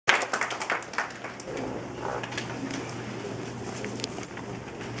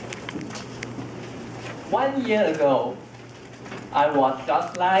1 year ago, I was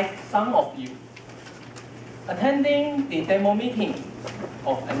just like some of you, attending the demo meeting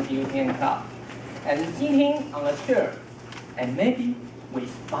of NTUTM Club and sitting on a chair and maybe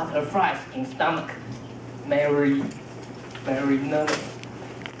with butterflies in stomach, very nervous,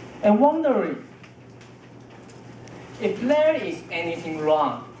 and wondering if there is anything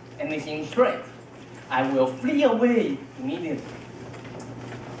wrong, anything straight, I will flee away immediately.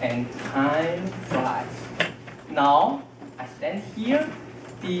 And time flies. Now, I stand here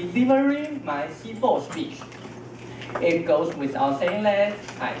delivering my C4 speech. It goes without saying that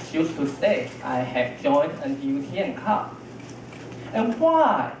I choose to say I have joined NTUTM Club. And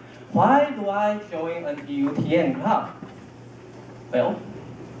why? Why do I join NTUTM Club? Well,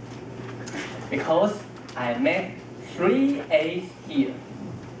 because I met 3 A's here.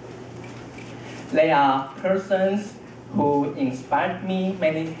 They are persons who inspired me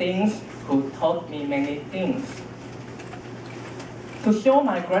many things, who taught me many things. To show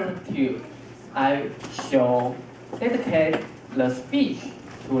my gratitude, I shall dedicate the speech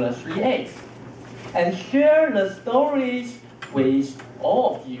to the 3 A's and share the stories with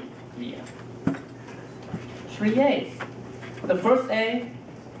all of you here. 3 A's. The first A,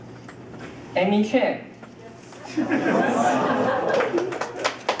 Amy Chen.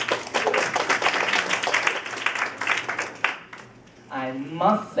 I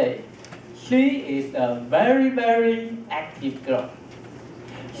must say, she is a very active girl.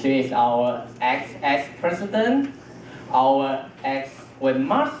 She is our ex-president, our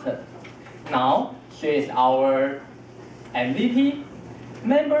ex-webmaster. Now, she is our MVP,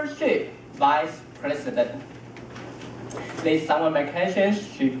 membership vice president. This summer vacation,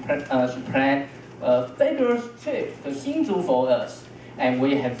 she planned a fabulous trip to Hsinchu for us. And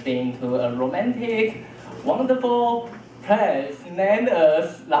we have been to a romantic, wonderful place named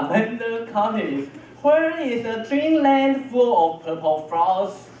as Lavender Cottage, where is a dreamland full of purple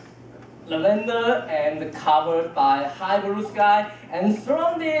flowers, lavender, and covered by high blue sky and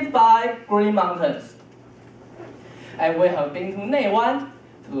surrounded by green mountains. And we have been to Neiwan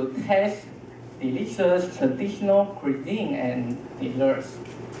to taste delicious traditional cuisine and desserts.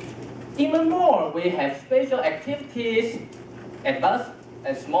 Even more, we have special activities at bus,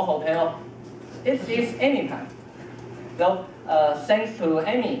 at small hotel. It is anytime. So, thanks to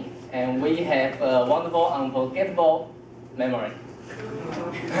Amy, and we have a wonderful, unforgettable memory.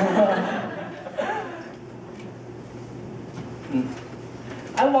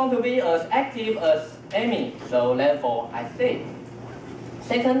 I want to be as active as Amy, so therefore I say.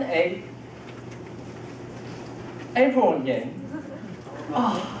 Second A, April Yan.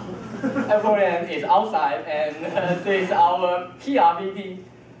 April Yan is outside, and she is our PRVP,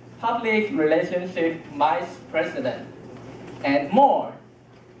 Public Relationship Vice President. And more,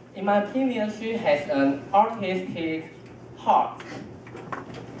 in my opinion, she has an artistic heart.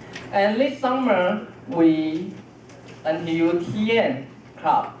 And this summer, we, NTUTM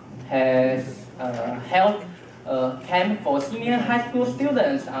Club, has held a camp for senior high school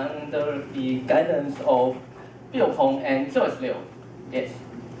students under the guidance of Bill Peng and Joyce Liu. Yes,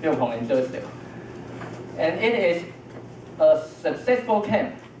 Bill Peng and Joyce Liu. And it is a successful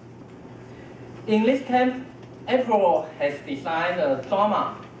camp. In this camp, April has designed a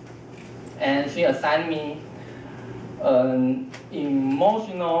drama, and she assigned me an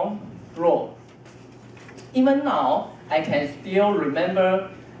emotional role. Even now, I can still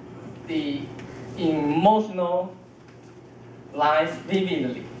remember the emotional lines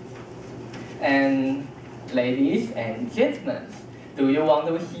vividly. And ladies and gentlemen, do you want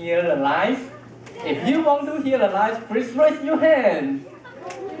to hear the lines? If you want to hear the lines, please raise your hand.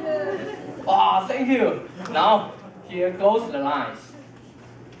 Oh, thank you. Now, here goes the lines.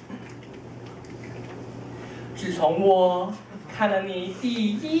 自从我看了你第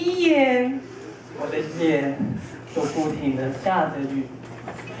一眼，我的眼就不停地下着雨。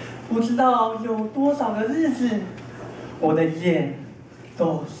不知道有多少个日子，我的眼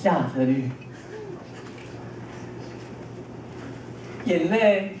都下着雨。眼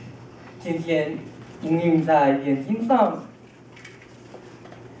泪渐渐氤氲在眼睛上。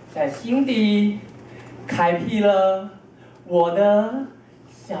 在心底开辟了我的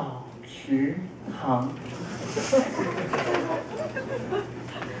小池塘。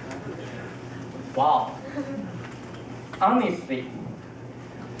Wow! Honestly,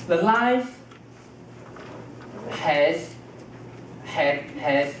 the life has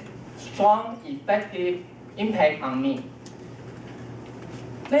strong, effective impact on me.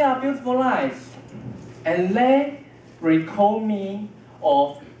 They are beautiful lives, and they recall me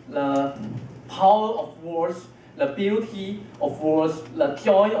of the power of words the beauty of words, the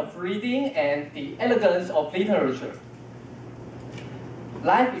joy of reading, and the elegance of literature.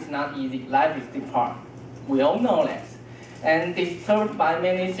 Life is not easy, life is difficult. We all know that. And disturbed by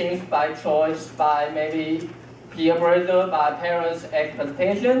many things, by choice, by maybe peer pressure, by parents'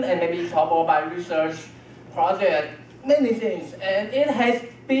 expectation, and maybe trouble by research project, many things. And it has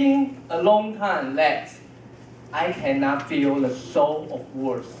been a long time that I cannot feel the soul of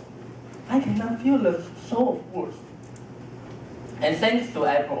words. I cannot feel the soul of words. And thanks to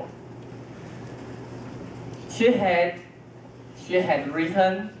April, she had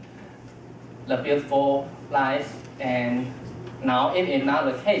written the beautiful lines, and now it is not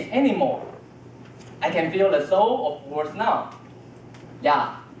the case anymore. I can feel the soul of words now.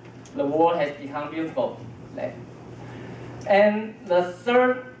 Yeah, the world has become beautiful. And the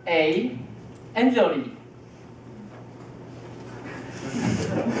third A, Angeli.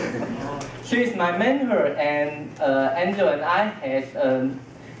 She is my mentor, and Angel and I have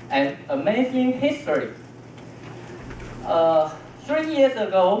an amazing history. 3 years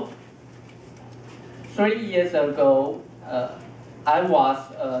ago, I was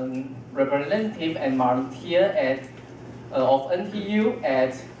a representative and volunteer of NTU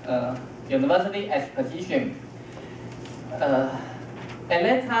at University Exposition. At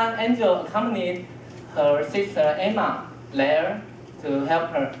that time, Angel accompanied her sister Emma there to help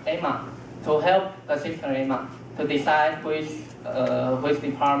her sister Emma to decide which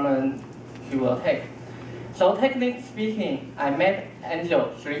department she will take. So technically speaking, I met Angel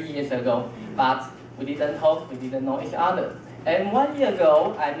 3 years ago, but we didn't talk, we didn't know each other. And 1 year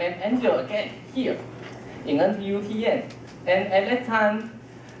ago, I met Angel again here in NTUTM. And at that time,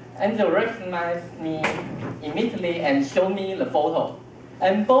 Angel recognized me immediately and showed me the photo.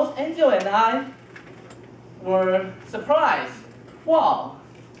 And both Angel and I were surprised. Wow,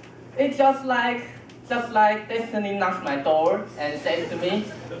 it's just like destiny knocks my door and says to me,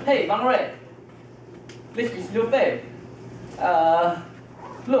 "Hey, Bang-Ruei, this is your fate.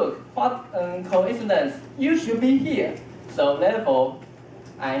 Look, what a coincidence. You should be here." So therefore,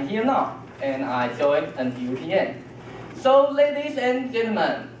 I'm here now, and I joined NTUTM. So ladies and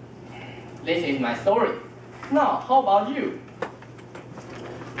gentlemen, this is my story. Now, how about you?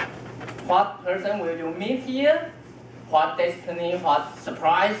 What person will you meet here? What destiny, what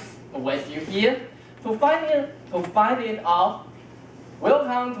surprise awaits you here? To find it out,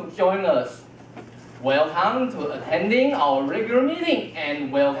 welcome to join us. Welcome to attending our regular meeting,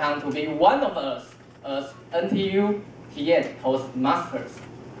 and welcome to be one of us as NTUTM Toastmasters.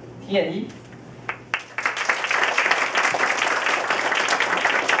 天一。